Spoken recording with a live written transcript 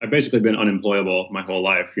I've basically been unemployable my whole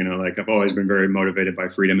life. Like I've always been very motivated by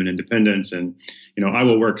freedom and independence. And, I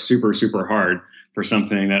will work super, super hard for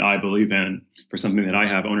something that I believe in, for something that I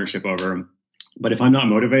have ownership over. But if I'm not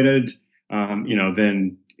motivated,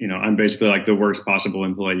 then, I'm basically like the worst possible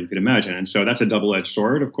employee you could imagine. And so that's a double-edged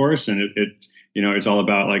sword, of course. And it's all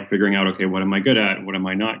about like figuring out, okay, what am I good at? What am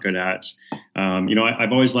I not good at?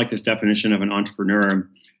 I've always liked this definition of an entrepreneur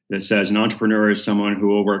that says an entrepreneur is someone who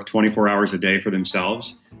will work 24 hours a day for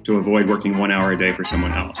themselves to avoid working 1 hour a day for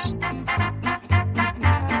someone else.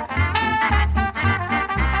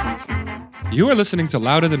 You are listening to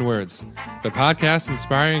Louder Than Words, the podcast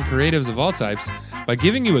inspiring creatives of all types by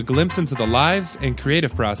giving you a glimpse into the lives and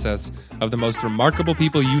creative process of the most remarkable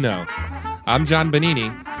people you know. I'm John Bonini,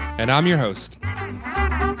 and I'm your host.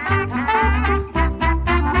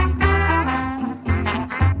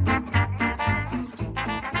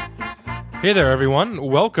 Hey there, everyone.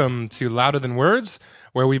 Welcome to Louder Than Words,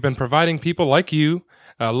 where we've been providing people like you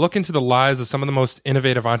look into the lives of some of the most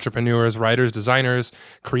innovative entrepreneurs, writers, designers,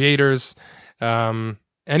 creators,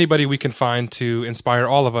 anybody we can find to inspire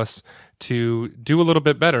all of us to do a little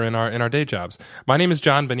bit better in our day jobs. My name is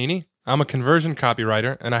John Bonini. I'm a conversion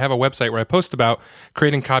copywriter, and I have a website where I post about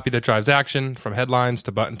creating copy that drives action, from headlines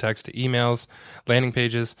to button text to emails, landing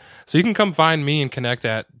pages. So you can come find me and connect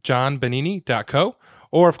at johnbonini.co,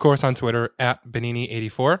 or of course on Twitter at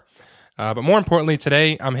Bonini84. But more importantly,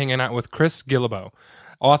 today I'm hanging out with Chris Guillebeau,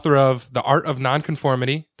 author of The Art of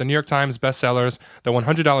Nonconformity, the New York Times bestsellers, The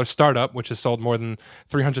 $100 Startup, which has sold more than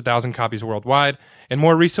 300,000 copies worldwide, and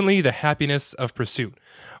more recently, The Happiness of Pursuit.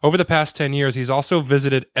 Over the past 10 years, he's also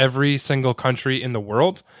visited every single country in the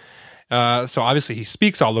world. So obviously he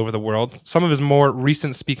speaks all over the world. Some of his more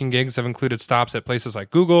recent speaking gigs have included stops at places like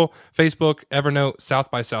Google, Facebook, Evernote,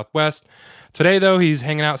 South by Southwest. Today, though, he's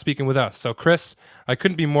hanging out speaking with us. So Chris, I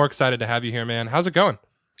couldn't be more excited to have you here, man. How's it going?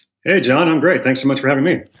 Hey, John, I'm great. Thanks so much for having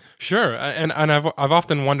me. Sure. And I've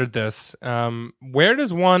often wondered this. Where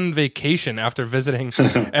does one vacation after visiting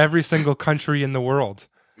every single country in the world?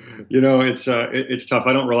 It's tough.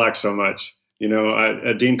 I don't relax so much.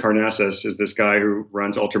 Dean Karnassus is this guy who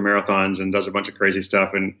runs ultra marathons and does a bunch of crazy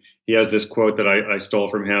stuff. And he has this quote that I stole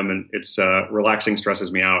from him, and it's relaxing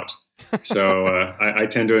stresses me out. So I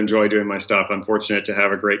tend to enjoy doing my stuff. I'm fortunate to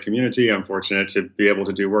have a great community. I'm fortunate to be able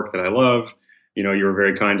to do work that I love. You were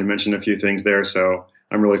very kind to mention a few things there. So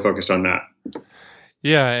I'm really focused on that.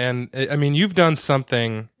 Yeah. And I mean, you've done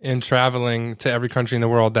something in traveling to every country in the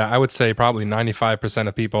world that I would say probably 95%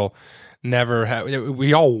 of people never have.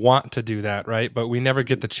 We all want to do that, right? But we never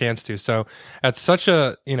get the chance to. So at such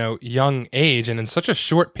a, young age and in such a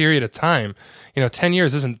short period of time, 10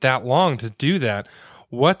 years isn't that long to do that.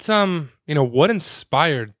 What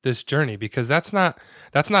inspired this journey? Because that's not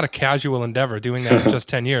a casual endeavor, doing that in just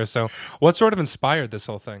 10 years. So what sort of inspired this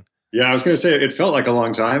whole thing? Yeah, I was going to say it felt like a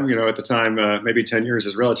long time, at the time. Maybe 10 years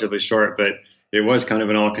is relatively short, but it was kind of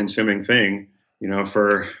an all-consuming thing,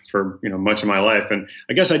 for much of my life. And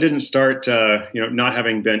I guess I didn't start, not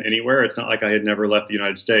having been anywhere. It's not like I had never left the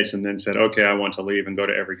United States and then said, okay, I want to leave and go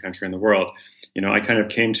to every country in the world. I kind of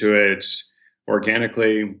came to it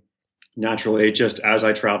organically, naturally, just as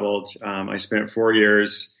I traveled. I spent 4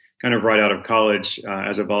 years kind of right out of college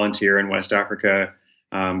as a volunteer in West Africa,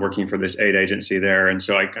 working for this aid agency there. And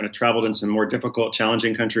so I kind of traveled in some more difficult,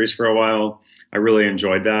 challenging countries for a while. I really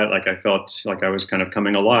enjoyed that. Like I felt like I was kind of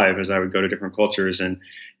coming alive as I would go to different cultures and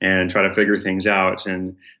try to figure things out.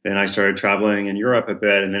 And then I started traveling in Europe a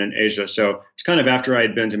bit and then in Asia. So it's kind of after I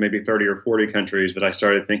had been to maybe 30 or 40 countries that I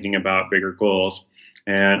started thinking about bigger goals.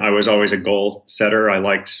 And I was always a goal setter. I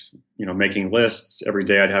liked, making lists. Every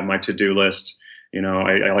day I'd have my to-do list.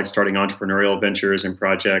 I like starting entrepreneurial ventures and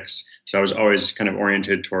projects. So I was always kind of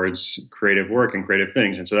oriented towards creative work and creative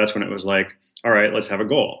things. And so that's when it was like, all right, let's have a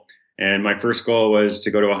goal. And my first goal was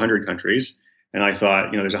to go to 100 countries. And I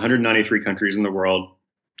thought, there's 193 countries in the world.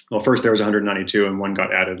 Well, first there was 192 and one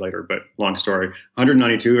got added later, but long story.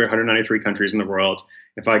 192 or 193 countries in the world.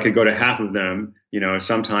 If I could go to half of them,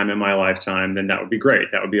 sometime in my lifetime, then that would be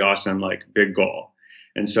great. That would be awesome, like big goal.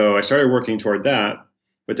 And so I started working toward that.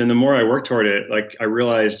 But then the more I worked toward it, I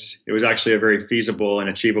realized it was actually a very feasible and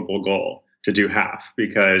achievable goal to do half.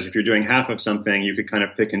 Because if you're doing half of something, you could kind of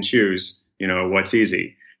pick and choose, what's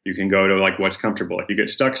easy. You can go to what's comfortable. If you get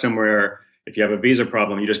stuck somewhere, if you have a visa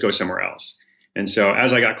problem, you just go somewhere else. And so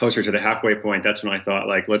as I got closer to the halfway point, that's when I thought,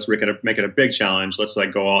 let's make it a big challenge. Let's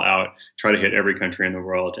go all out, try to hit every country in the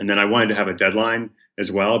world. And then I wanted to have a deadline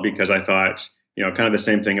as well, because I thought, kind of the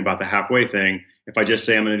same thing about the halfway thing. If I just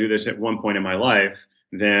say I'm going to do this at one point in my life,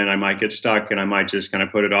 then I might get stuck and I might just kind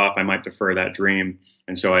of put it off. I might defer that dream.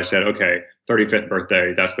 And so I said, okay, 35th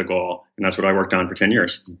birthday, that's the goal. And that's what I worked on for 10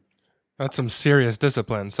 years. That's some serious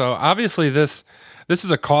discipline. So obviously this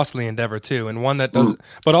is a costly endeavor too, and one that does,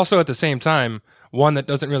 but also at the same time, one that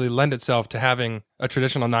doesn't really lend itself to having a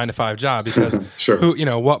traditional 9 to 5 job because Sure.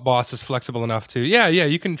 what boss is flexible enough to, yeah,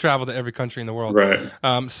 you can travel to every country in the world. Right.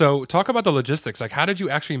 So talk about the logistics. Like, how did you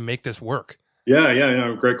actually make this work?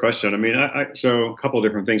 Yeah, great question. I mean, so a couple of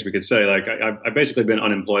different things we could say. Like, I've basically been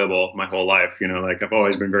unemployable my whole life. Like I've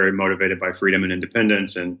always been very motivated by freedom and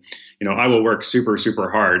independence, and I will work super,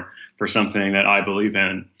 super hard for something that I believe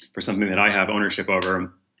in, for something that I have ownership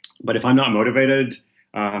over. But if I'm not motivated,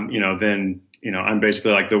 then I'm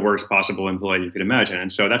basically like the worst possible employee you could imagine.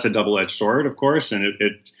 And so that's a double-edged sword, of course, and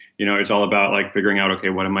it's all about like figuring out, okay,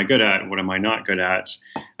 what am I good at? What am I not good at?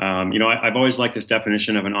 I've always liked this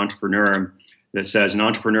definition of an entrepreneur that says an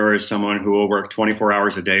entrepreneur is someone who will work 24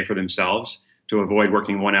 hours a day for themselves to avoid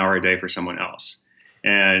working 1 hour a day for someone else.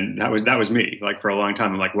 And that was me. Like for a long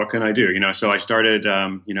time, I'm like, what can I do? So I started,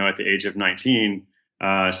 at the age of 19,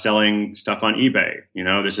 selling stuff on eBay.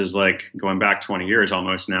 This is like going back 20 years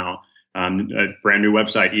almost now. A brand new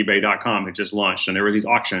website, ebay.com, had just launched, and there were these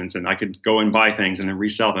auctions, and I could go and buy things and then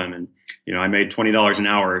resell them. And, I made $20 an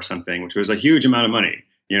hour or something, which was a huge amount of money,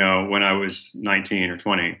 when I was 19 or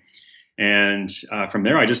 20. And from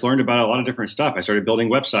there, I just learned about a lot of different stuff. I started building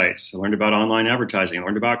websites. I learned about online advertising. I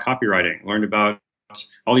learned about copywriting. I learned about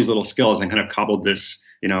all these little skills and kind of cobbled this,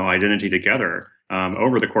 identity together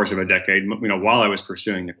over the course of a decade, while I was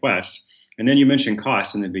pursuing the quest. And then you mentioned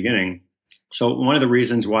cost in the beginning. So one of the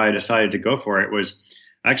reasons why I decided to go for it was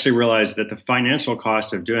I actually realized that the financial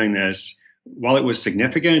cost of doing this, while it was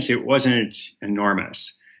significant, it wasn't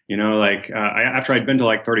enormous. After I'd been to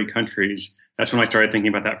like 30 countries, that's when I started thinking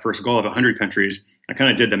about that first goal of 100 countries. I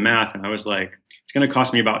kind of did the math, and I was like, it's going to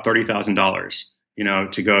cost me about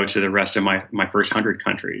 $30,000, to go to the rest of my first 100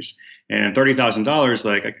 countries. And $30,000,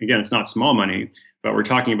 like, again, it's not small money, but we're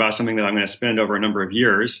talking about something that I'm going to spend over a number of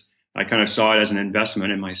years. I kind of saw it as an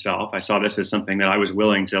investment in myself. I saw this as something that I was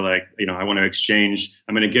willing to I want to exchange.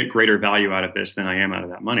 I'm going to get greater value out of this than I am out of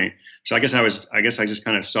that money. So I guess I just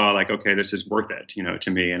kind of saw like, okay, this is worth it, to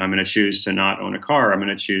me. And I'm going to choose to not own a car. I'm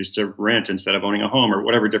going to choose to rent instead of owning a home, or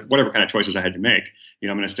whatever kind of choices I had to make. I'm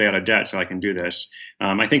going to stay out of debt so I can do this.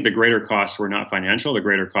 I think the greater costs were not financial. The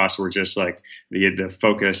greater costs were just like the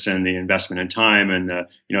focus and the investment in time and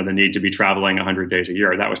the need to be traveling 100 days a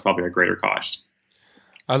year. That was probably a greater cost.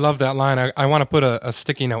 I love that line. I want to put a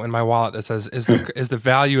sticky note in my wallet that says, "Is the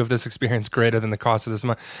value of this experience greater than the cost of this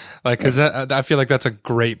money?" Like, because I feel like that's a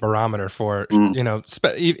great barometer for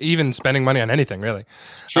even spending money on anything, really.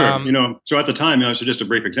 Sure. So at the time, so just a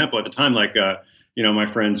brief example. At the time, like my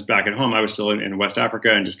friends back at home, I was still in West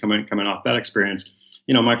Africa and just coming off that experience.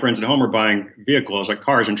 My friends at home were buying vehicles like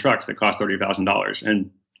cars and trucks that cost $30,000, and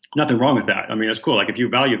nothing wrong with that. I mean, it's cool. Like if you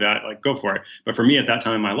value that, like go for it. But for me at that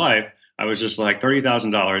time in my life, I was just like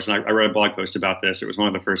 $30,000, and I read a blog post about this. It was one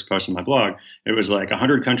of the first posts on my blog. It was like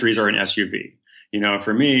 100 countries are an SUV.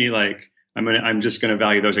 For me, like I'm just going to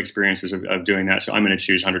value those experiences of doing that. So I'm going to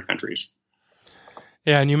choose 100 countries.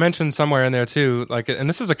 Yeah, and you mentioned somewhere in there too, like, and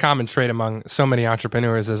this is a common trait among so many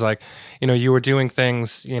entrepreneurs, is like, you were doing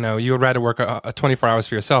things, you would rather work a 24 hours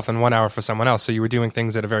for yourself than 1 hour for someone else. So you were doing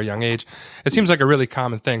things at a very young age. It seems like a really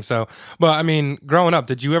common thing. So, but I mean, growing up,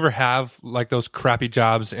 did you ever have like those crappy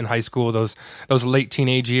jobs in high school, those late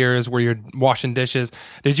teenage years where you're washing dishes?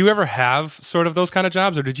 Did you ever have sort of those kind of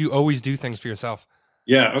jobs, or did you always do things for yourself?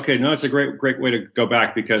 Yeah. Okay. No, it's a great way to go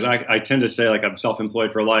back, because I tend to say like I'm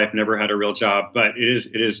self-employed for life, never had a real job, but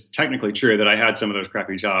it is technically true that I had some of those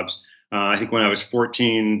crappy jobs. I think when I was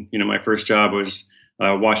 14, my first job was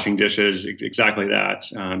washing dishes, exactly that,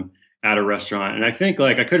 at a restaurant. And I think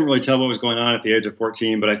like I couldn't really tell what was going on at the age of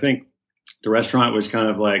 14, but I think the restaurant was kind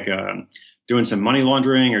of like doing some money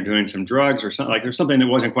laundering or doing some drugs or something. Like there's something that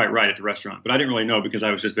wasn't quite right at the restaurant, but I didn't really know because I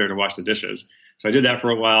was just there to wash the dishes. So I did that for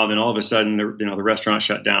a while. Then all of a sudden, the restaurant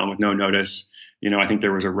shut down with no notice. I think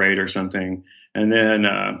there was a raid or something. And then,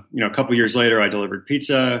 a couple years later, I delivered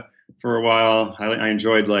pizza for a while. I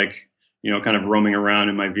enjoyed kind of roaming around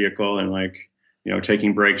in my vehicle and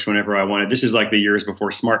taking breaks whenever I wanted. This is like the years before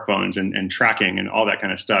smartphones and tracking and all that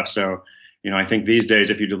kind of stuff. So, I think these days,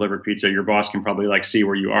 if you deliver pizza, your boss can probably see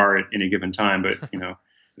where you are at any given time. But,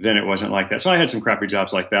 then it wasn't like that. So I had some crappy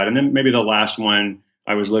jobs like that. And then maybe the last one,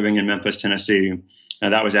 I was living in Memphis, Tennessee.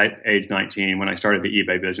 That was at age 19 when I started the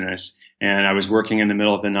eBay business. And I was working in the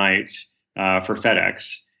middle of the night for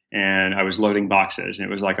FedEx. And I was loading boxes. And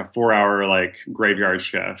it was like a 4-hour graveyard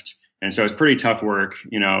shift. And so it's pretty tough work,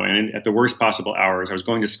 and at the worst possible hours. I was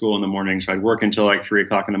going to school in the morning, so I'd work until like 3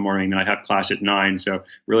 o'clock in the morning, and I'd have class at 9, so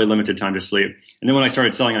really limited time to sleep. And then when I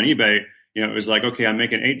started selling on eBay, it was like, okay, I'm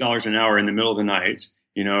making $8 an hour in the middle of the night,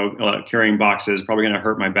 carrying boxes, probably going to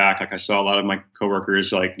hurt my back. Like I saw a lot of my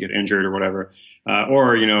coworkers like get injured or whatever.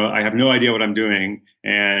 Or I have no idea what I'm doing,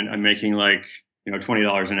 and I'm making like,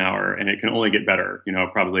 $20 an hour, and it can only get better,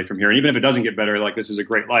 probably from here. And even if it doesn't get better, like this is a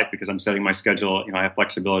great life because I'm setting my schedule, I have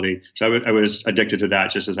flexibility. So I was addicted to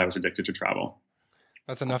that just as I was addicted to travel.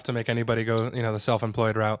 That's enough to make anybody go, the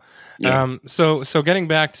self-employed route. Yeah. So getting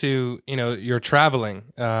back to, your traveling,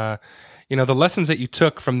 the lessons that you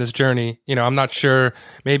took from this journey, I'm not sure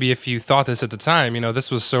maybe if you thought this at the time,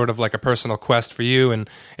 this was sort of like a personal quest for you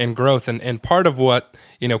and growth. And part of what,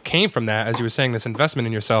 came from that, as you were saying, this investment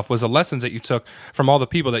in yourself was the lessons that you took from all the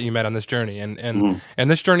people that you met on this journey. And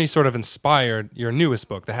this journey sort of inspired your newest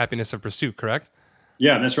book, The Happiness of Pursuit, correct?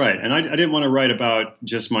 Yeah, that's right. And I didn't want to write about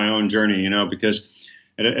just my own journey, because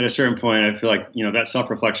at a certain point, I feel like, that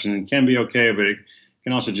self-reflection can be okay, but it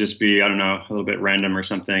can also just be, I don't know, a little bit random or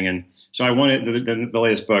something. And so I wanted the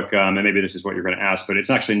latest book, and maybe this is what you're going to ask, but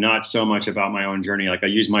it's actually not so much about my own journey. Like I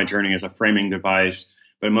use my journey as a framing device,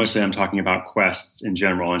 but mostly I'm talking about quests in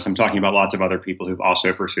general. And so I'm talking about lots of other people who've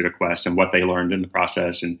also pursued a quest and what they learned in the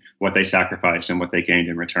process and what they sacrificed and what they gained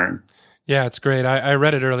in return. Yeah, it's great. I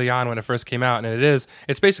read it early on when it first came out, and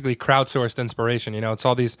it's basically crowdsourced inspiration. It's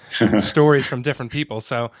all these stories from different people.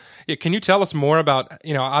 So can you tell us more about,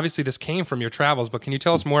 obviously this came from your travels, but can you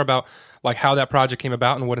tell us more about like how that project came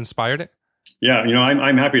about and what inspired it? Yeah,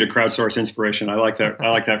 I'm happy to crowdsource inspiration. I like that.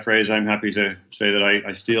 I like that phrase. I'm happy to say that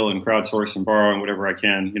I steal and crowdsource and borrow and whatever I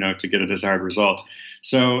can, to get a desired result.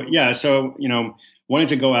 So yeah, wanted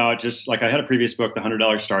to go out just like I had a previous book, The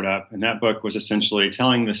 $100 Startup, and that book was essentially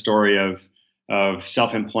telling the story of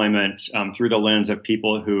self-employment through the lens of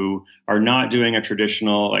people who are not doing a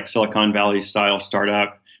traditional like Silicon Valley style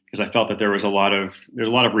startup. Because I felt that there's a lot of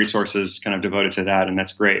resources kind of devoted to that, and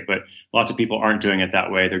that's great. But lots of people aren't doing it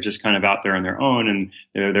that way. They're just kind of out there on their own, and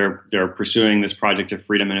they're pursuing this project of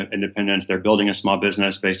freedom and independence. They're building a small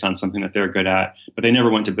business based on something that they're good at, but they never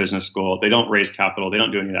went to business school. They don't raise capital. They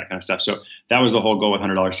don't do any of that kind of stuff. So that was the whole goal with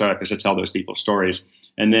 $100 Startup, is to tell those people's stories.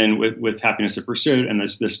 And then with Happiness of Pursuit and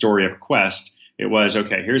this story of quest, it was,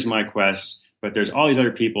 okay, here's my quest, but there's all these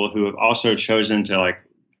other people who have also chosen to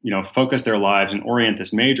focus their lives and orient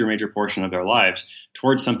this major portion of their lives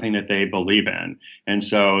towards something that they believe in. And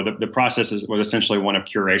so the process was essentially one of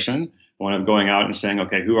curation, one of going out and saying,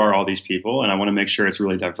 okay, who are all these people? And I want to make sure it's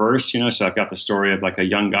really diverse, So I've got the story of like a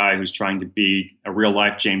young guy who's trying to be a real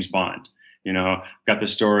life James Bond. I've got the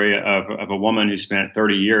story of a woman who spent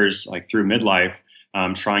 30 years like through midlife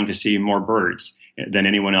trying to see more birds than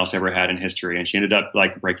anyone else ever had in history. And she ended up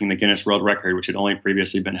like breaking the Guinness World Record, which had only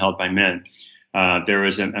previously been held by men. There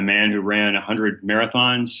was a man who ran 100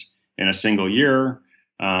 marathons in a single year.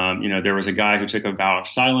 There was a guy who took a vow of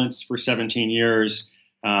silence for 17 years.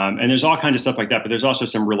 And there's all kinds of stuff like that. But there's also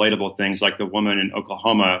some relatable things like the woman in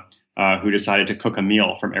Oklahoma who decided to cook a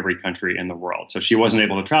meal from every country in the world. So she wasn't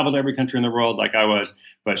able to travel to every country in the world like I was,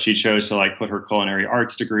 but she chose to like put her culinary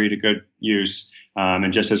arts degree to good use.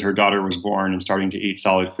 And just as her daughter was born and starting to eat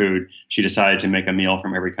solid food, she decided to make a meal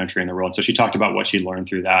from every country in the world. So she talked about what she learned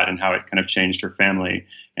through that and how it kind of changed her family.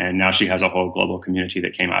 And now she has a whole global community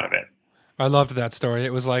that came out of it. I loved that story.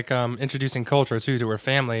 It was like introducing culture too to her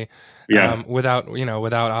family, without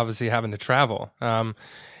obviously having to travel.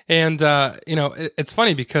 It's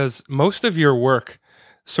funny because most of your work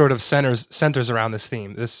sort of centers around this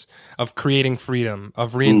theme, this of creating freedom,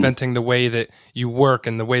 of reinventing the way that you work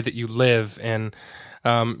and the way that you live. And,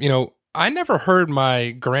 I never heard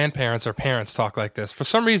my grandparents or parents talk like this. For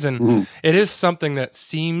some reason, it is something that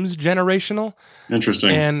seems generational.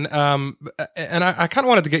 Interesting. And I kind of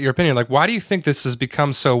wanted to get your opinion. Like, why do you think this has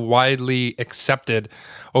become so widely accepted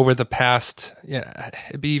over the past,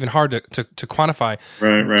 it'd be even hard to quantify,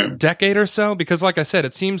 decade or so? Because like I said,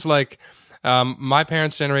 it seems like my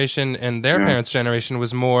parents' generation and their parents' generation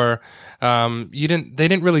was more, they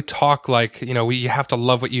didn't really talk like, you have to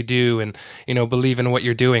love what you do and, believe in what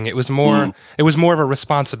you're doing. It was more of a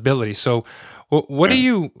responsibility. So what do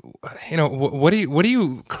you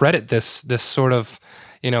credit this sort of,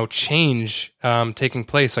 change, taking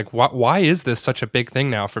place? Like, why is this such a big thing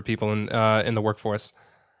now for people in the workforce?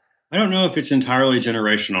 I don't know if it's entirely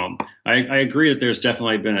generational. I agree that there's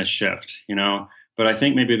definitely been a shift, but I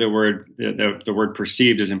think maybe the word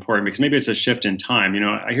perceived is important because maybe it's a shift in time.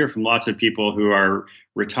 I hear from lots of people who are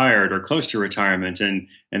retired or close to retirement, and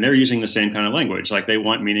they're using the same kind of language, like they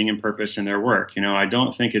want meaning and purpose in their work. I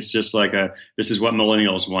don't think it's just like this is what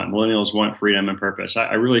millennials want. Millennials want freedom and purpose.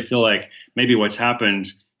 I really feel like maybe what's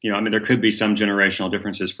happened. There could be some generational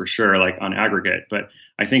differences for sure, like on aggregate. But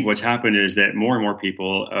I think what's happened is that more and more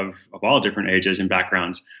people of all different ages and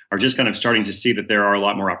backgrounds are just kind of starting to see that there are a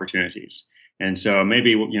lot more opportunities. And so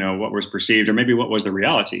maybe, what was perceived, or maybe what was the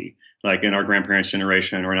reality, like in our grandparents'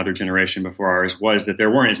 generation or another generation before ours, was that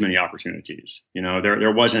there weren't as many opportunities.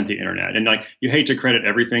 There wasn't the internet. And like, you hate to credit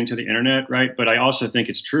everything to the internet, right? But I also think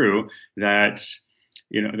it's true that,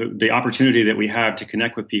 the opportunity that we have to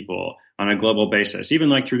connect with people on a global basis, even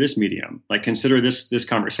like through this medium, like consider this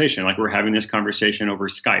conversation, like we're having this conversation over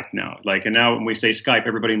Skype now, and now when we say Skype,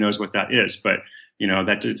 everybody knows what that is, but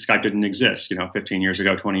Skype didn't exist, 15 years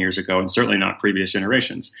ago, 20 years ago, and certainly not previous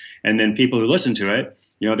generations. And then people who listen to it,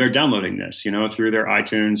 they're downloading this, through their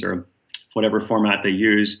iTunes or whatever format they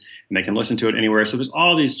use, and they can listen to it anywhere. So there's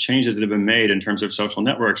all these changes that have been made in terms of social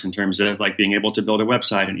networks, in terms of like being able to build a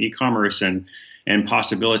website and e-commerce and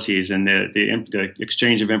possibilities, and the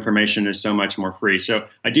exchange of information is so much more free. So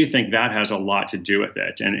I do think that has a lot to do with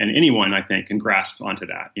it, and anyone I think can grasp onto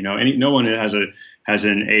that. No one has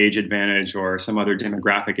an age advantage or some other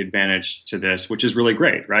demographic advantage to this, which is really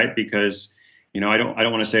great, right? Because I don't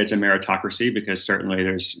want to say it's a meritocracy, because certainly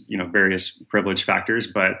there's various privilege factors,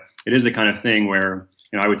 but it is the kind of thing where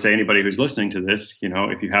I would say anybody who's listening to this,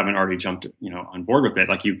 if you haven't already jumped, on board with it,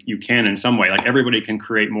 like you can in some way, like everybody can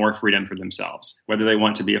create more freedom for themselves, whether they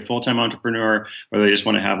want to be a full-time entrepreneur, whether they just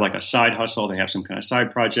want to have like a side hustle, they have some kind of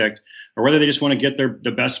side project, or whether they just want to get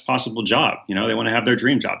the best possible job. They want to have their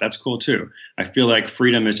dream job. That's cool too. I feel like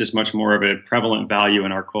freedom is just much more of a prevalent value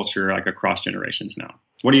in our culture, like across generations now.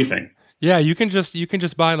 What do you think? Yeah, you can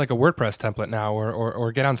just buy like a WordPress template now,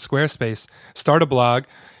 or get on Squarespace, start a blog,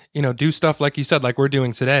 do stuff like you said, like we're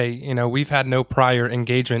doing today. We've had no prior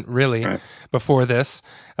engagement really before this,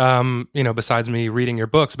 besides me reading your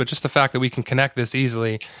books, but just the fact that we can connect this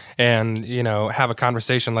easily and, have a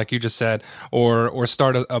conversation like you just said, or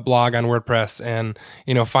start a blog on WordPress and,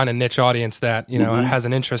 find a niche audience that, has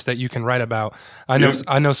an interest that you can write about.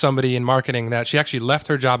 I know somebody in marketing that she actually left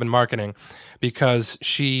her job in marketing because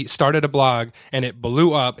she started a blog and it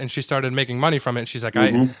blew up and she started making money from it. And she's like,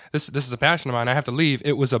 this is a passion of mine. I have to leave.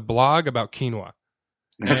 It was a blog about quinoa.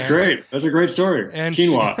 That's great. That's a great story. And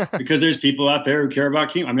quinoa, because there's people out there who care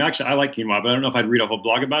about quinoa. I mean, actually, I like quinoa, but I don't know if I'd read a whole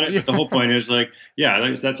blog about it. But the whole point is like,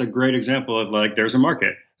 that's a great example of like, there's a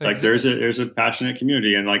market. Like there's a passionate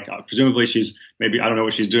community, and like presumably she's maybe, I don't know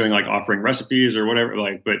what she's doing, like offering recipes or whatever,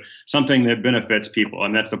 like, but something that benefits people.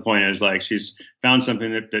 And that's the point, is like she's found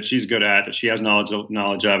something that she's good at, that she has knowledge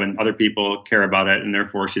of, and other people care about it, and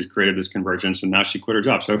therefore she's created this convergence, and now she quit her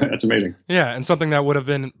job. So that's amazing. Yeah, and something that would have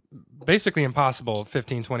been basically impossible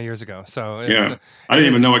 15, 20 years ago. So I didn't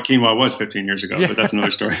even know what quinoa was 15 years ago, but that's another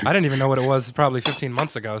story. I didn't even know what it was probably 15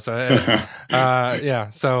 months ago. So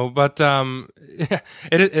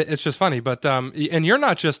it's just funny. But and you're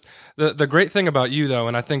not just the great thing about you though,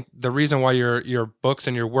 and I think the reason why your books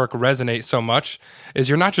and your work resonate so much is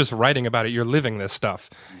you're not just writing about it, you're living this stuff.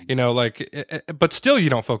 But still you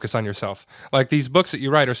don't focus on yourself. Like these books that you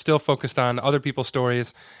write are still focused on other people's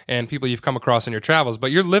stories and people you've come across in your travels, but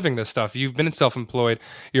you're living this stuff. You've been self-employed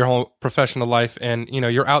your whole professional life, and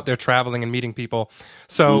you're out there traveling and meeting people.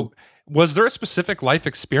 So was there a specific life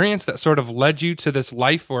experience that sort of led you to this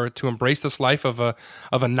life, or to embrace this life of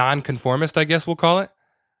a nonconformist, I guess we'll call it?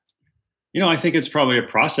 I think it's probably a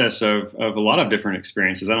process of a lot of different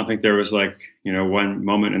experiences. I don't think there was like, one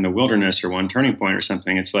moment in the wilderness or one turning point or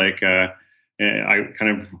something. It's like, I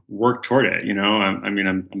kind of worked toward it.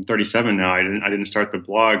 I'm 37 now. I didn't start the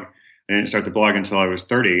blog. I didn't start the blog until I was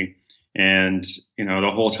 30. And,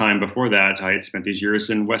 the whole time before that, I had spent these years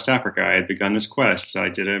in West Africa. I had begun this quest. I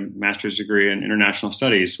did a master's degree in international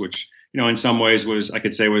studies, which, in some ways I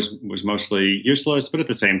could say was mostly useless, but at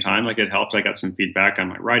the same time, like it helped. I got some feedback on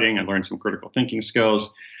my writing. I learned some critical thinking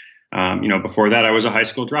skills. Before that, I was a high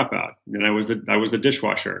school dropout. Then I was the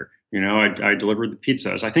dishwasher. I delivered the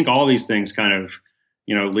pizzas. I think all these things kind of,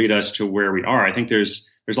 lead us to where we are. I think there's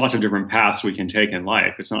lots of different paths we can take in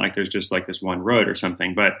life. It's not like there's just like this one road or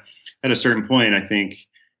something. But at a certain point, I think,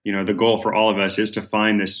 the goal for all of us is to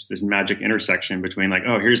find this magic intersection between like,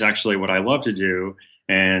 oh, here's actually what I love to do,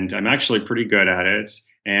 and I'm actually pretty good at it,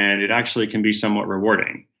 and it actually can be somewhat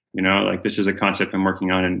rewarding. Like this is a concept I'm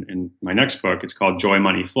working on in my next book. It's called Joy,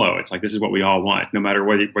 Money, Flow. It's like, this is what we all want, no matter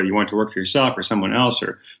whether you want to work for yourself or someone else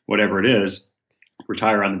or whatever it is.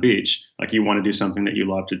 retire on the beach. Like you want to do something that you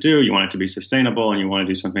love to do, you want it to be sustainable, and you want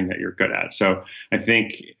to do something that you're good at. So I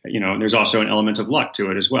think, there's also an element of luck to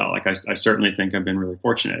it as well. Like I certainly think I've been really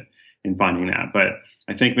fortunate in finding that. But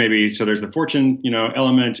I think maybe, so there's the fortune,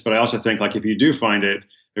 element, but I also think like if you do find it,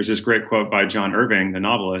 there's this great quote by John Irving, the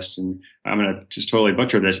novelist, and I'm going to just totally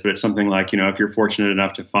butcher this, but it's something like, if you're fortunate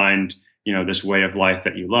enough to find, this way of life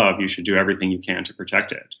that you love, you should do everything you can to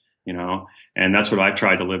protect it, And that's what I've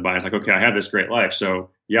tried to live by. It's like, okay, I have this great life.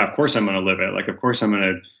 So yeah, of course I'm going to live it. Like, of course I'm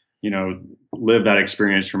going to, live that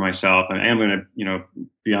experience for myself. And I am going to,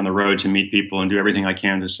 be on the road to meet people and do everything I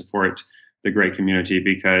can to support the great community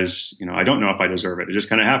because, I don't know if I deserve it. It just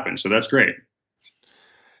kind of happened. So that's great.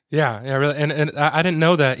 Yeah, really. And I didn't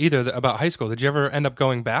know that either about high school. Did you ever end up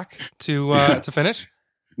going back to finish?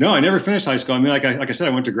 No, I never finished high school. I mean, like I said,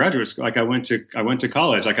 I went to graduate school. Like I went to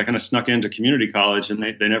college. Like I kind of snuck into community college, and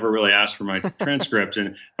they never really asked for my transcript.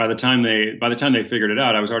 And by the time they figured it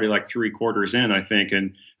out, I was already like 3/4 in, I think,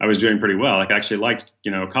 and I was doing pretty well. Like I actually liked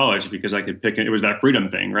college because I could pick. It was that freedom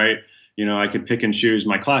thing, right? I could pick and choose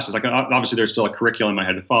my classes. Like obviously, there's still a curriculum I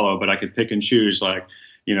had to follow, but I could pick and choose like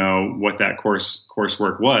what that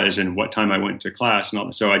coursework was and what time I went to class and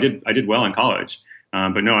all. So I did well in college.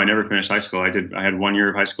 But no, I never finished high school. I had 1 year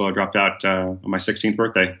of high school. I dropped out on my 16th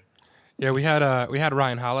birthday. Yeah, we had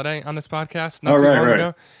Ryan Holiday on this podcast not too long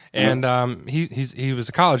ago, and he was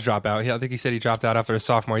a college dropout. I think he said he dropped out after his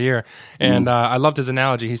sophomore year, and I loved his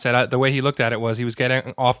analogy. He said the way he looked at it was he was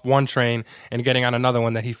getting off one train and getting on another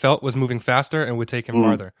one that he felt was moving faster and would take him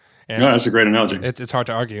farther. And that's a great analogy. It's hard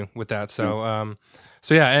to argue with that. So.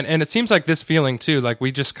 So yeah, and it seems like this feeling too, like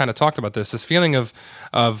we just kind of talked about this feeling of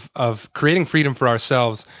creating freedom for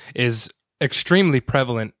ourselves is extremely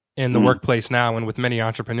prevalent in the workplace now and with many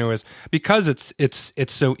entrepreneurs because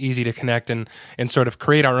it's so easy to connect and sort of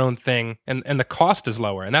create our own thing and the cost is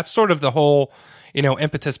lower. And that's sort of the whole,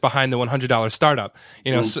 impetus behind the $100 startup.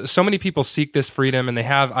 So many people seek this freedom and they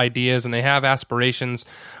have ideas and they have aspirations,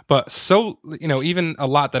 but even a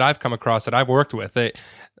lot that I've come across that I've worked with,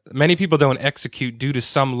 many people don't execute due to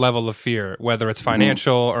some level of fear, whether it's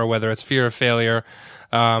financial or whether it's fear of failure.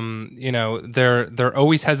 They're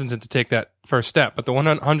always hesitant to take that first step. But the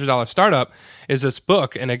 $100 startup is this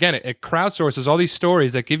book. And again, it crowdsources all these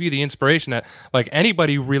stories that give you the inspiration that like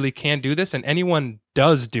anybody really can do this and anyone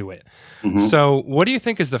does do it. So what do you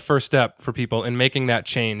think is the first step for people in making that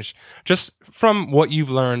change? Just from what you've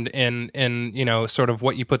learned in sort of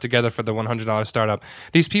what you put together for the $100 startup,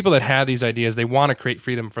 these people that have these ideas, they want to create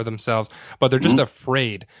freedom for themselves, but they're just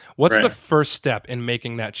afraid. What's the first step in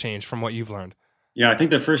making that change from what you've learned? Yeah, I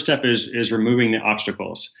think the first step is removing the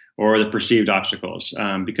obstacles or the perceived obstacles,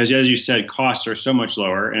 because as you said, costs are so much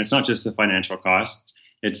lower, and it's not just the financial costs.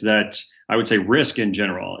 It's that I would say risk in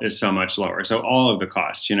general is so much lower. So all of the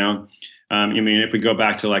costs, if we go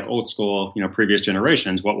back to like old school, previous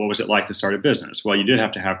generations, what was it like to start a business? Well, you did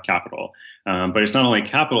have to have capital, but it's not only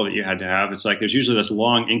capital that you had to have. It's like there's usually this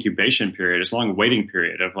long incubation period, this long waiting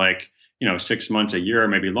period of like 6 months, a year,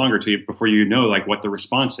 maybe longer before like what the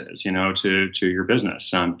response is, to your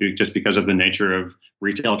business, just because of the nature of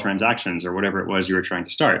retail transactions or whatever it was you were trying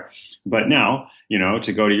to start. But now,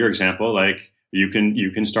 to go to your example, like you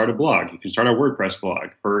can start a blog, you can start a WordPress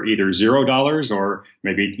blog for either $0 or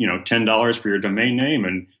maybe $10 for your domain name,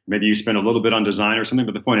 and maybe you spend a little bit on design or something.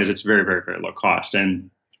 But the point is, it's very, very, very low cost,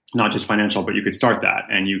 and not just financial, but you could start that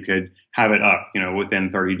and you could have it up,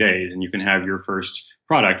 within 30 days, and you can have your first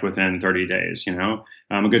product within 30 days.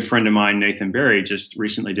 A good friend of mine, Nathan Barry, just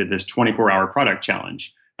recently did this 24-hour product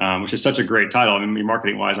challenge, which is such a great title. I mean,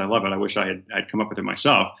 marketing wise, I love it. I wish I'd come up with it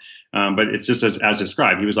myself. But it's just as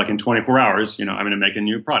described. He was like, in 24 hours, I'm going to make a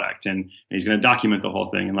new product, and he's going to document the whole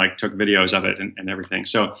thing and like took videos of it and everything.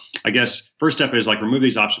 So I guess first step is like remove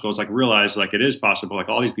these obstacles, like realize like it is possible, like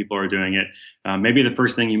all these people are doing it. Maybe the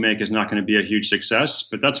first thing you make is not going to be a huge success,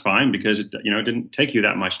 but that's fine because it didn't take you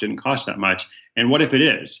that much, didn't cost that much. And what if it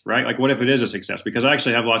is, right? Like what if it is a success? Because I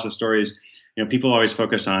actually have lots of stories. People always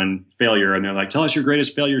focus on failure and they're like, tell us your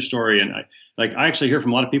greatest failure story. And I actually hear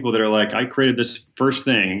from a lot of people that are like, I created this first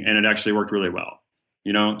thing and it actually worked really well,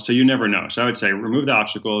 so you never know. So I would say remove the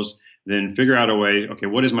obstacles, then figure out a way. Okay,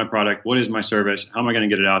 what is my product? What is my service? How am I going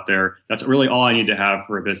to get it out there? That's really all I need to have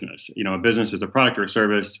for a business. A business is a product or a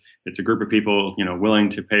service. It's a group of people, willing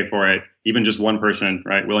to pay for it, even just one person,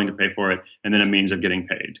 right? Willing to pay for it. And then a means of getting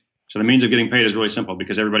paid. So the means of getting paid is really simple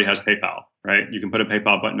because everybody has PayPal, right? You can put a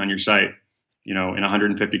PayPal button on your site, in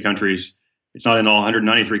 150 countries. It's not in all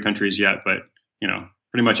 193 countries yet, but,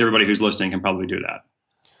 pretty much everybody who's listening can probably do that.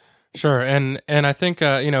 Sure, and I think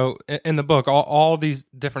in the book, all these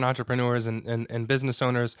different entrepreneurs and business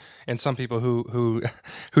owners, and some people who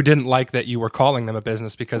who didn't like that you were calling them a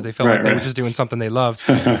business because they felt Right, like they were right. just doing something they loved.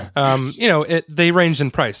 They ranged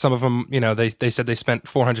in price. Some of them, they said they spent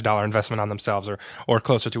 $400 investment on themselves, or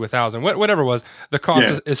closer to 1,000. Whatever it was, the cost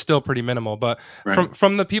Yeah, is still pretty minimal. But right.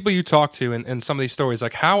 from the people you talk to and some of these stories,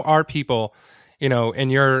 like how are people, in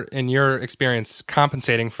your experience,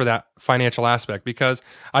 compensating for that financial aspect? Because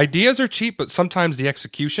ideas are cheap, but sometimes the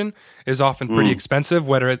execution is often pretty Mm, expensive.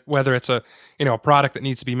 Whether it's a product that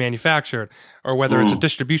needs to be manufactured, or whether it's a mm.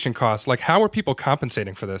 distribution cost. Like, how are people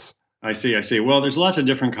compensating for this? I see. I see. Well, there's lots of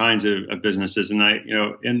different kinds of businesses, and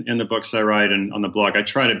in the books I write and on the blog, I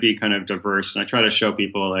try to be kind of diverse, and I try to show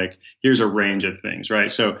people like here's a range of things,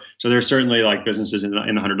 right? So there's certainly like businesses in the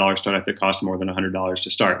 $100 startup that cost more than $100 to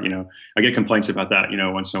start. I get complaints about that,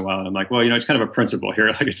 once in a while, and I'm like, well, it's kind of a principle here.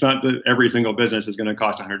 Like, it's not that every single business is going to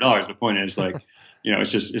cost $100. The point is like,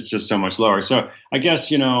 it's just so much lower. So I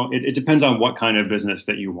guess it depends on what kind of business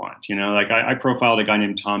that you want. Like I profiled a guy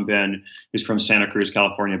named Tom Ben who's from Santa Cruz,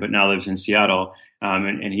 California, but now lives in Seattle.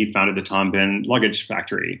 And he founded the Tom Ben Luggage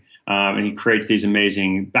Factory. And he creates these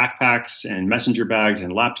amazing backpacks and messenger bags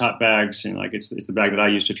and laptop bags. And like it's the bag that I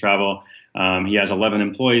use to travel. He has 11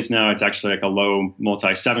 employees now. It's actually like a low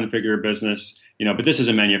multi-seven-figure business. But this is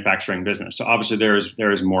a manufacturing business, so obviously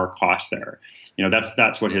there is more cost there.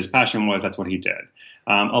 That's what his passion was. That's what he did.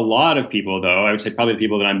 A lot of people, though, I would say probably the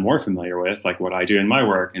people that I'm more familiar with, like what I do in my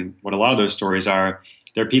work, and what a lot of those stories are,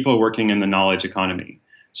 they're people working in the knowledge economy.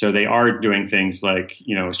 So they are doing things like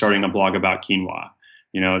starting a blog about quinoa.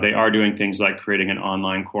 They are doing things like creating an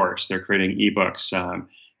online course. They're creating ebooks.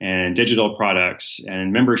 And digital products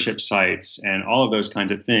and membership sites and all of those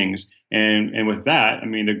kinds of things. And with that, I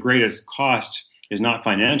mean, the greatest cost is not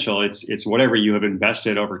financial. It's whatever you have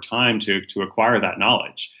invested over time to acquire that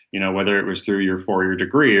knowledge. Whether it was through your 4-year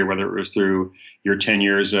degree or whether it was through your 10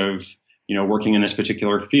 years of working in this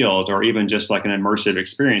particular field, or even just like an immersive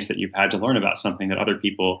experience that you've had to learn about something that other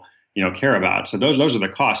people care about. So those are the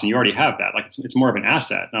costs, and you already have that. Like it's more of an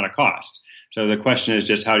asset, not a cost. So the question is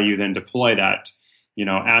just how do you then deploy that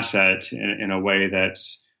asset in a way that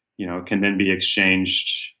can then be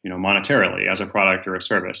exchanged monetarily as a product or a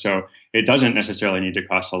service. So it doesn't necessarily need to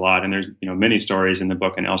cost a lot. And there's many stories in the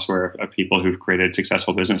book and elsewhere of people who've created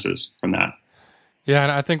successful businesses from that. Yeah,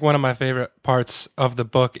 and I think one of my favorite parts of the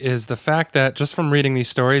book is the fact that just from reading these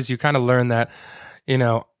stories, you kind of learn that you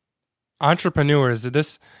know entrepreneurs,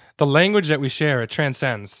 the language that we share, it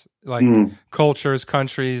transcends like Mm, cultures,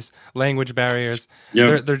 countries, language barriers.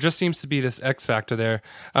 yep. There just seems to be this X factor there.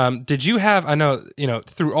 Did you have? I know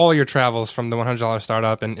through all your travels from the $100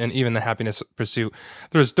 startup and even the happiness pursuit,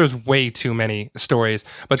 there's way too many stories.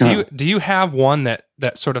 But do you have one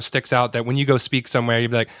that sort of sticks out that when you go speak somewhere,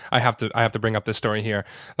 you'd be like, I have to bring up this story here.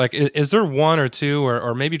 Like, is there one or two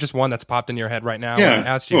or maybe just one that's popped in your head right now when I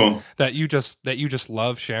Yeah, asked you cool. that you just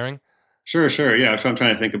love sharing? Sure, sure. Yeah. So I'm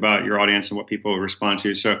trying to think about your audience and what people respond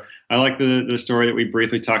to. So I like the story that we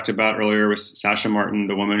briefly talked about earlier with Sasha Martin,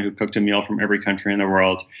 the woman who cooked a meal from every country in the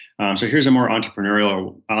world. So here's a more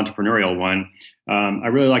entrepreneurial one. I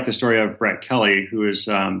really like the story of Brett Kelly, who is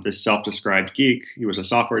this self-described geek. He was a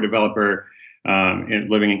software developer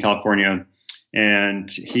living in California,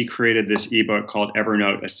 and he created this ebook called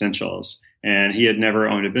Evernote Essentials. And he had never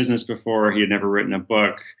owned a business before. He had never written a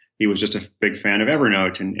book. He was just a big fan of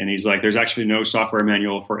Evernote. And he's like, there's actually no software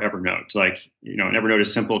manual for Evernote. Like, Evernote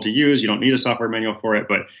is simple to use. You don't need a software manual for it.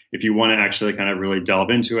 But if you want to actually kind of really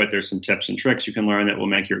delve into it, there's some tips and tricks you can learn that will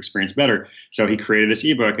make your experience better. So he created this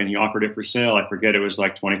ebook and he offered it for sale. I forget, it was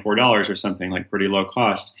like $24 or something, like pretty low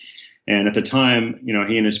cost. And at the time, he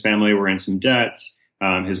and his family were in some debt.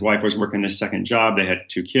 His wife was working this second job. They had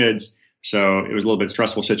 2 kids. So it was a little bit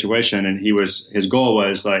stressful situation. And his goal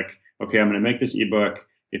was like, okay, I'm going to make this ebook.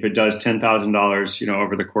 If it does $10,000,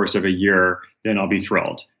 over the course of a year, then I'll be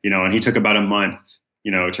thrilled. And he took about a month,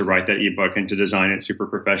 to write that ebook and to design it super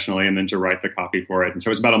professionally and then to write the copy for it. And so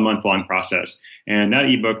it was about a month-long process. And that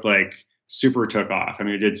ebook like super took off. I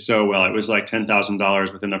mean, it did so well. It was like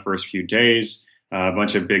 $10,000 within the first few days. A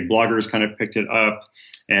bunch of big bloggers kind of picked it up.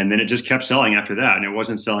 And then it just kept selling after that. And it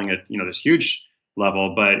wasn't selling at, this huge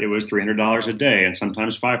level, but it was $300 a day and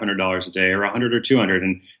sometimes $500 a day or 100 or 200.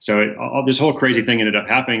 And so all this whole crazy thing ended up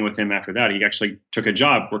happening with him after that. He actually took a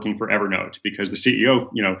job working for Evernote because the CEO,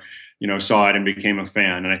 saw it and became a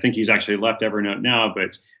fan. And I think he's actually left Evernote now,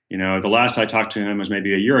 but the last I talked to him was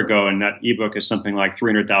maybe a year ago, and that ebook is something like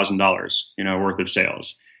 $300,000, worth of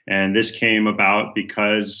sales. And this came about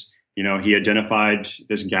because, he identified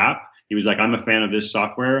this gap He was like, I'm a fan of this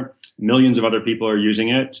software. Millions of other people are using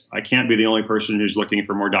it. I can't be the only person who's looking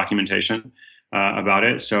for more documentation about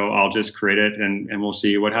it. So I'll just create it and we'll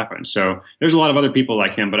see what happens. So there's a lot of other people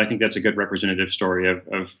like him, but I think that's a good representative story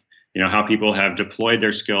of how people have deployed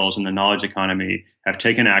their skills in the knowledge economy, have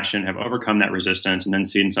taken action, have overcome that resistance, and then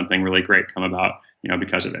seen something really great come about,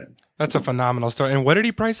 because of it. That's a phenomenal story. And what did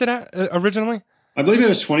he price it at originally? I believe it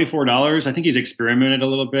was $24. I think he's experimented a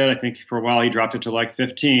little bit. I think for a while he dropped it to like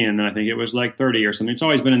 15, and then I think it was like 30 or something. It's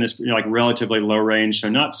always been in this like relatively low range, so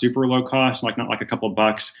not super low cost, like not like a couple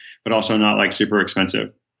bucks, but also not like super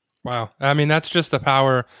expensive. Wow. I mean, that's just the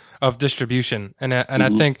power of distribution. And I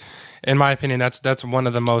think, in my opinion, that's one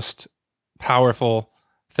of the most powerful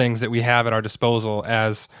things that we have at our disposal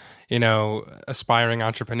as, aspiring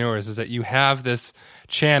entrepreneurs, is that you have this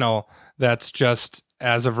channel that's just,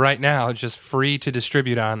 as of right now, just free to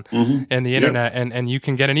distribute on in the internet. And you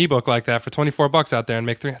can get an ebook like that for $24 out there and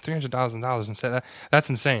make $300,000 and say that's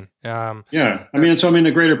insane. I mean,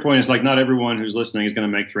 the greater point is like, not everyone who's listening is going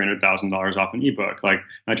to make $300,000 off an ebook. Like,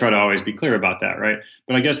 I try to always be clear about that. Right.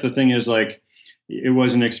 But I guess the thing is, like, it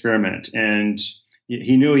was an experiment, and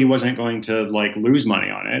he knew he wasn't going to like lose money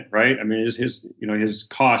on it, right? I mean, his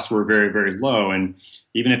costs were very, very low, and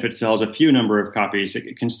even if it sells a few number of copies,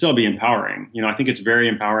 it can still be empowering. I think it's very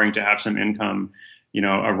empowering to have some income,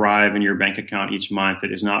 arrive in your bank account each month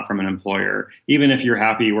that is not from an employer, even if you're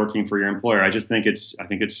happy working for your employer. I think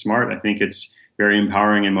it's smart. I think it's very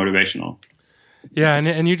empowering and motivational. Yeah,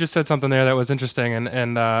 and you just said something there that was interesting,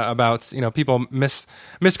 and about people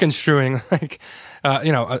misconstruing like.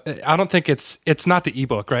 I don't think it's not the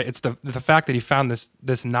ebook, right? It's the fact that he found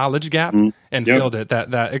this knowledge gap and filled it.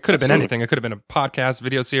 That it could have been anything. It could have been a podcast,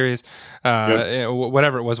 video series,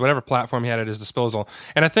 whatever it was, whatever platform he had at his disposal.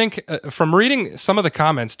 And I think from reading some of the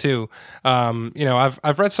comments too,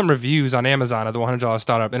 I've read some reviews on Amazon of the $100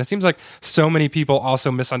 Startup, and it seems like so many people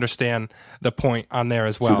also misunderstand the point on there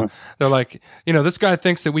as well. They're like, this guy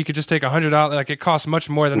thinks that we could just take $100, like it costs much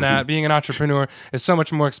more than that. Being an entrepreneur is so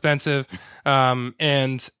much more expensive.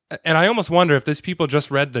 And I almost wonder if these people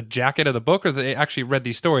just read the jacket of the book, or they actually read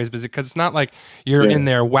these stories, because it's not like you're in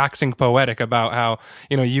there waxing poetic about how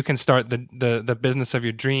you can start the business of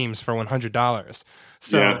your dreams for $100.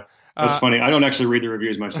 So that's funny. I don't actually read the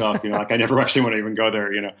reviews myself. Like I never actually want to even go there.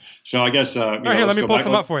 So I guess. All right, here, let me pull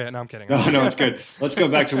some up for you. No, I'm kidding. No, it's good. Let's go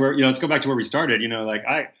back to where we started.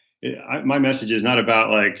 My message is not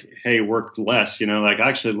about like, hey, work less. Like I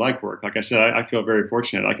actually like work. Like I said, I feel very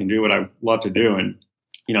fortunate. I can do what I love to do, and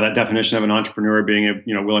that definition of an entrepreneur being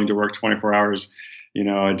willing to work 24 hours,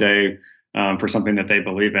 a day for something that they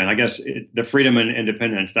believe in. I guess the freedom and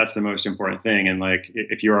independence, that's the most important thing. And like,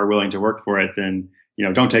 if you are willing to work for it, then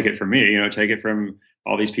don't take it from me. Take it from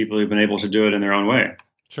all these people who've been able to do it in their own way.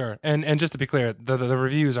 Sure, and just to be clear, the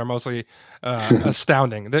reviews are mostly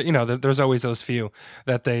astounding. There's always those few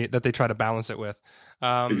that they try to balance it with.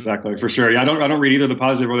 Exactly, for sure. Yeah, I don't read either the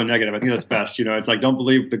positive or the negative. I think that's best. It's like, don't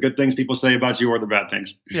believe the good things people say about you or the bad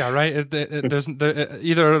things. Yeah, right.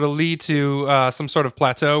 Either it'll lead to some sort of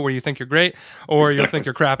plateau where you think you're great, or you'll think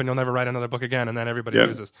you're crap and you'll never write another book again, and then everybody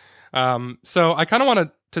loses. So I kind of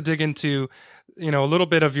wanted to dig into a little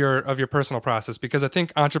bit of your personal process, because I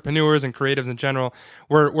think entrepreneurs and creatives in general,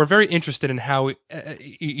 we're very interested in how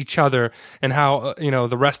each other and how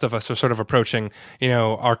the rest of us are sort of approaching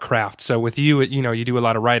our craft. So with you, you do a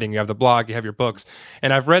lot of writing, you have the blog, you have your books,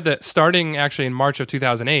 and I've read that starting actually in March of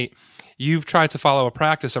 2008, you've tried to follow a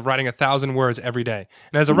practice of writing 1,000 words every day.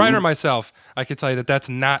 And as a writer myself, I can tell you that that's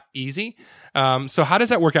not easy. So how does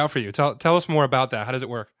that work out for you? Tell us more about that. How does it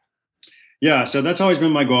work? Yeah, so that's always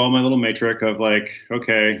been my goal, my little matrix of like,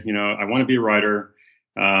 okay, I want to be a writer.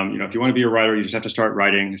 If you want to be a writer, you just have to start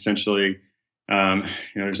writing. Essentially,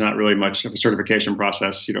 there's not really much of a certification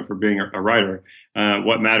process, for being a writer.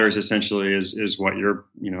 What matters essentially is what you're,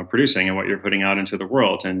 producing and what you're putting out into the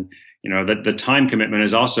world. And the time commitment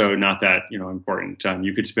is also not that important.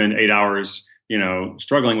 You could spend 8 hours,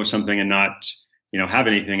 struggling with something and not, have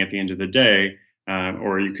anything at the end of the day.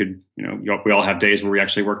 Or you could, we all have days where we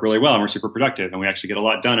actually work really well and we're super productive and we actually get a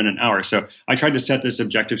lot done in an hour. So I tried to set this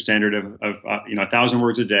objective standard of 1,000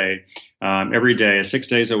 words a day, every day, 6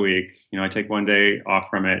 days a week. I take one day off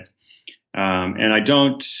from it. And I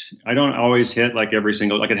don't always hit like every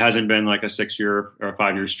single, like it hasn't been like a 6-year or a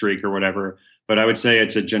 5-year streak or whatever, but I would say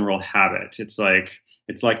it's a general habit. It's like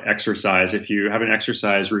exercise. If you have an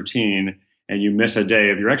exercise routine and you miss a day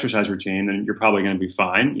of your exercise routine, then you're probably going to be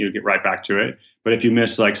fine. You get right back to it. But if you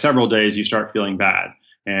miss like several days, you start feeling bad.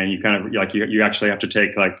 and you kind of like you actually have to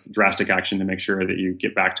take like drastic action to make sure that you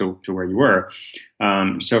get back to where you were.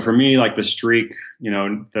 So for me, like the streak,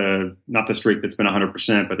 the not the streak that's been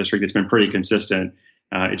 100%, but the streak that's been pretty consistent,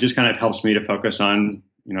 it just kind of helps me to focus on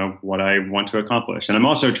what I want to accomplish. And I'm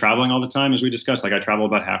also traveling all the time, as we discussed. Like I travel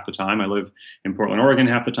about half the time. I live in Portland, Oregon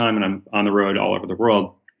half the time, and I'm on the road all over the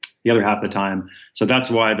world the other half of the time. So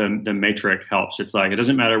that's why the matrix helps. It's like, it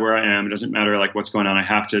doesn't matter where I am. It doesn't matter like what's going on. I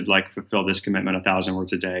have to like fulfill this commitment 1,000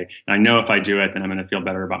 words a day. And I know if I do it, then I'm going to feel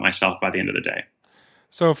better about myself by the end of the day.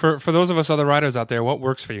 So for those of us other writers out there, what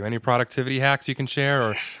works for you? Any productivity hacks you can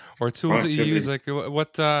share, or tools that you use? Like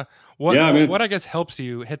what I guess helps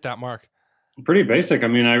you hit that mark? Pretty basic. I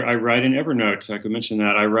mean, I write in Evernote. I could mention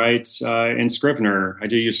that. I write in Scrivener. I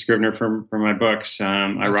do use Scrivener for my books.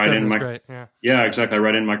 I write in great. Yeah, exactly. I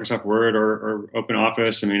write in Microsoft Word or Open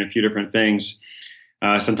Office. I mean, a few different things.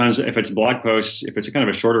 Sometimes if it's blog posts, if it's a kind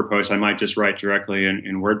of a shorter post, I might just write directly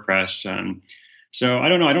in WordPress. So I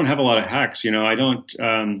don't know. I don't have a lot of hacks. I don't.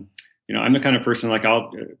 I'm the kind of person like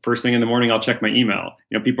first thing in the morning, I'll check my email.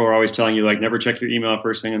 People are always telling you like never check your email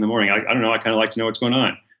first thing in the morning. I don't know. I kind of like to know what's going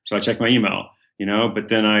on. So I check my email, but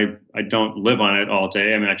then I don't live on it all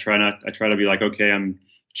day. I mean, I try to be like, okay, I'm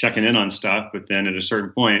checking in on stuff, but then at a certain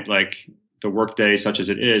point, like the workday, such as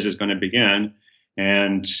it is going to begin.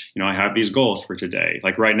 And, I have these goals for today.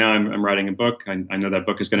 Like right now I'm writing a book. I know that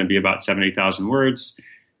book is going to be about 70,000 words,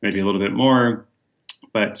 maybe a little bit more,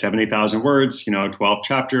 but 70,000 words, 12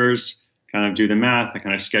 chapters, kind of do the math. I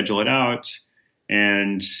kind of schedule it out.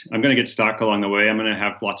 And I'm going to get stuck along the way. I'm going to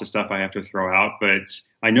have lots of stuff I have to throw out, but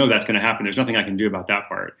I know that's going to happen. There's nothing I can do about that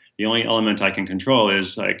part. The only element I can control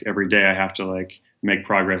is like every day I have to like make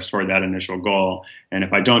progress toward that initial goal. And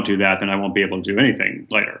if I don't do that, then I won't be able to do anything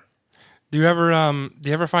later. Do you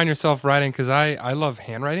ever find yourself writing? Because I love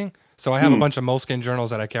handwriting. So I have a bunch of Moleskine journals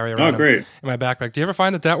that I carry around in my backpack. Do you ever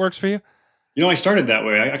find that works for you? I started that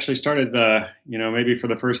way. I actually started maybe for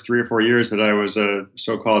the first 3 or 4 years that I was a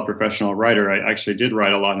so-called professional writer, I actually did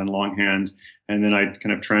write a lot in longhand, and then I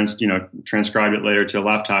kind of transcribed it later to a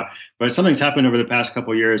laptop. But something's happened over the past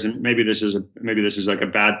couple of years, and maybe this is like a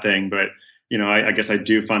bad thing, but I guess I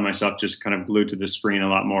do find myself just kind of glued to the screen a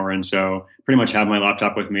lot more, and so pretty much have my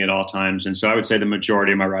laptop with me at all times. And so I would say the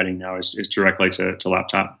majority of my writing now is directly to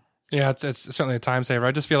laptop. Yeah, it's certainly a time saver.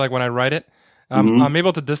 I just feel like when I write it, I'm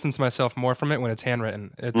able to distance myself more from it when it's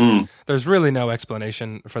handwritten. There's really no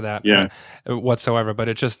explanation for that whatsoever, but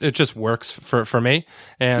it just works for me.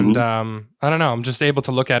 And I don't know, I'm just able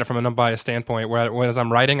to look at it from an unbiased standpoint. Whereas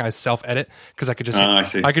I'm writing, I self-edit because I could just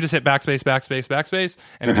hit backspace,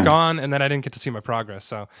 and it's gone, and then I didn't get to see my progress.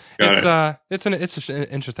 So it's just an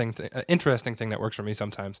interesting thing that works for me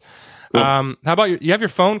sometimes. Cool. How about you have your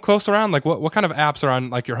phone close around? Like what kind of apps are on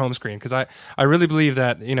like your home screen? Because I really believe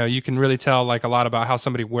that you can really tell like a lot about how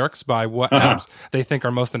somebody works by what apps they think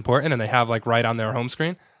are most important, and they have like right on their home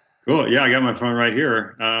screen. Cool. Yeah, I got my phone right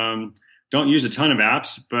here. Don't use a ton of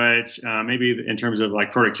apps, but maybe in terms of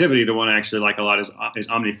like productivity, the one I actually like a lot is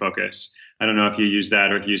OmniFocus. I don't know if you use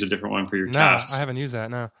that or if you use a different one for your tasks. No, I haven't used that,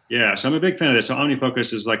 no. Yeah, so I'm a big fan of this. So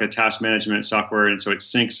OmniFocus is like a task management software, and so it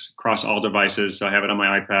syncs across all devices. So I have it on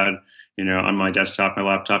my iPad, on my desktop, my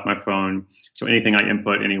laptop, my phone. So anything I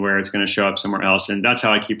input anywhere, it's going to show up somewhere else. And that's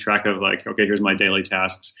how I keep track of like, okay, here's my daily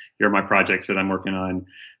tasks. Here are my projects that I'm working on.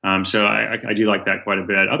 So I do like that quite a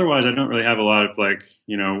bit. Otherwise, I don't really have a lot of like,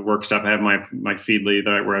 work stuff. I have my Feedly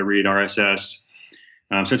where I read RSS.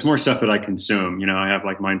 So it's more stuff that I consume. I have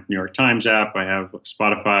like my New York Times app. I have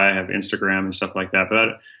Spotify. I have Instagram and stuff like that.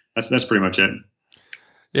 But that's pretty much it.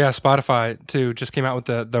 Yeah, Spotify too just came out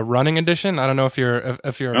with the running edition. I don't know if you're a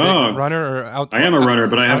big runner or out. I am a runner,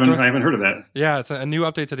 but I haven't heard of that. Yeah, it's a new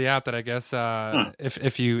update to the app that I guess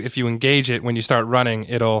if you engage it when you start running,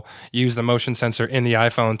 it'll use the motion sensor in the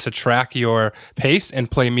iPhone to track your pace and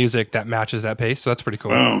play music that matches that pace. So that's pretty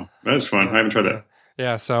cool. Oh, that's fun. I haven't tried that.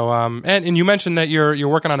 Yeah. So and you mentioned that you're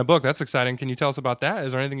working on a book. That's exciting. Can you tell us about that?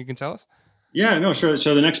 Is there anything you can tell us? Yeah, no, sure.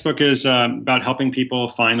 So the next book is about helping people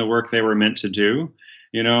find the work they were meant to do.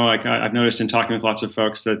 Like I've noticed in talking with lots of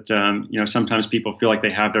folks that, sometimes people feel like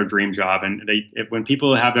they have their dream job, and when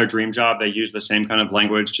people have their dream job, they use the same kind of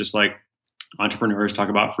language, just like entrepreneurs talk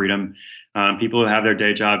about freedom. People who have their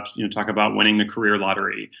day jobs, talk about winning the career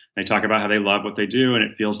lottery. They talk about how they love what they do and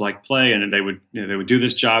it feels like play, and they would do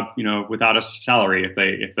this job, without a salary if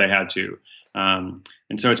they had to.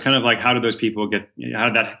 And so it's kind of like, how did those people how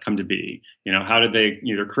did that come to be? How did they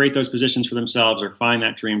either create those positions for themselves or find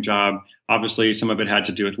that dream job? Obviously, some of it had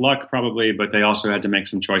to do with luck probably, but they also had to make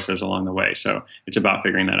some choices along the way. So it's about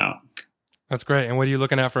figuring that out. That's great. And what are you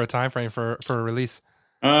looking at for a time frame for a release?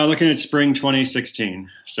 Looking at spring 2016.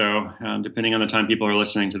 So depending on the time people are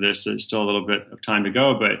listening to this, there's still a little bit of time to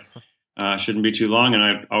go, but shouldn't be too long. And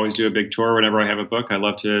I always do a big tour whenever I have a book. I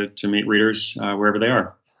love to meet readers wherever they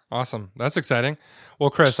are. Awesome. That's exciting. Well,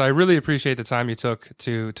 Chris, I really appreciate the time you took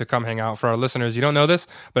to come hang out. For our listeners, you don't know this,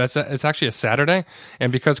 but it's actually a Saturday,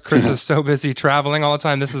 and because Chris is so busy traveling all the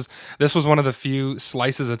time, this was one of the few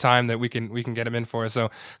slices of time that we can get him in for. So,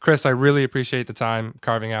 Chris, I really appreciate the time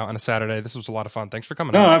carving out on a Saturday. This was a lot of fun. Thanks for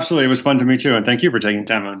coming. No, absolutely, it was fun to me too, and thank you for taking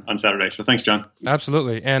time on Saturday. So, thanks, John.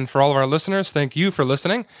 Absolutely, and for all of our listeners, thank you for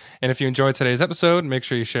listening. And if you enjoyed today's episode, make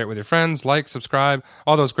sure you share it with your friends, like, subscribe,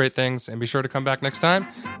 all those great things, and be sure to come back next time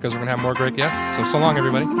because we're gonna have more great guests. So long,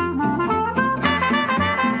 everybody.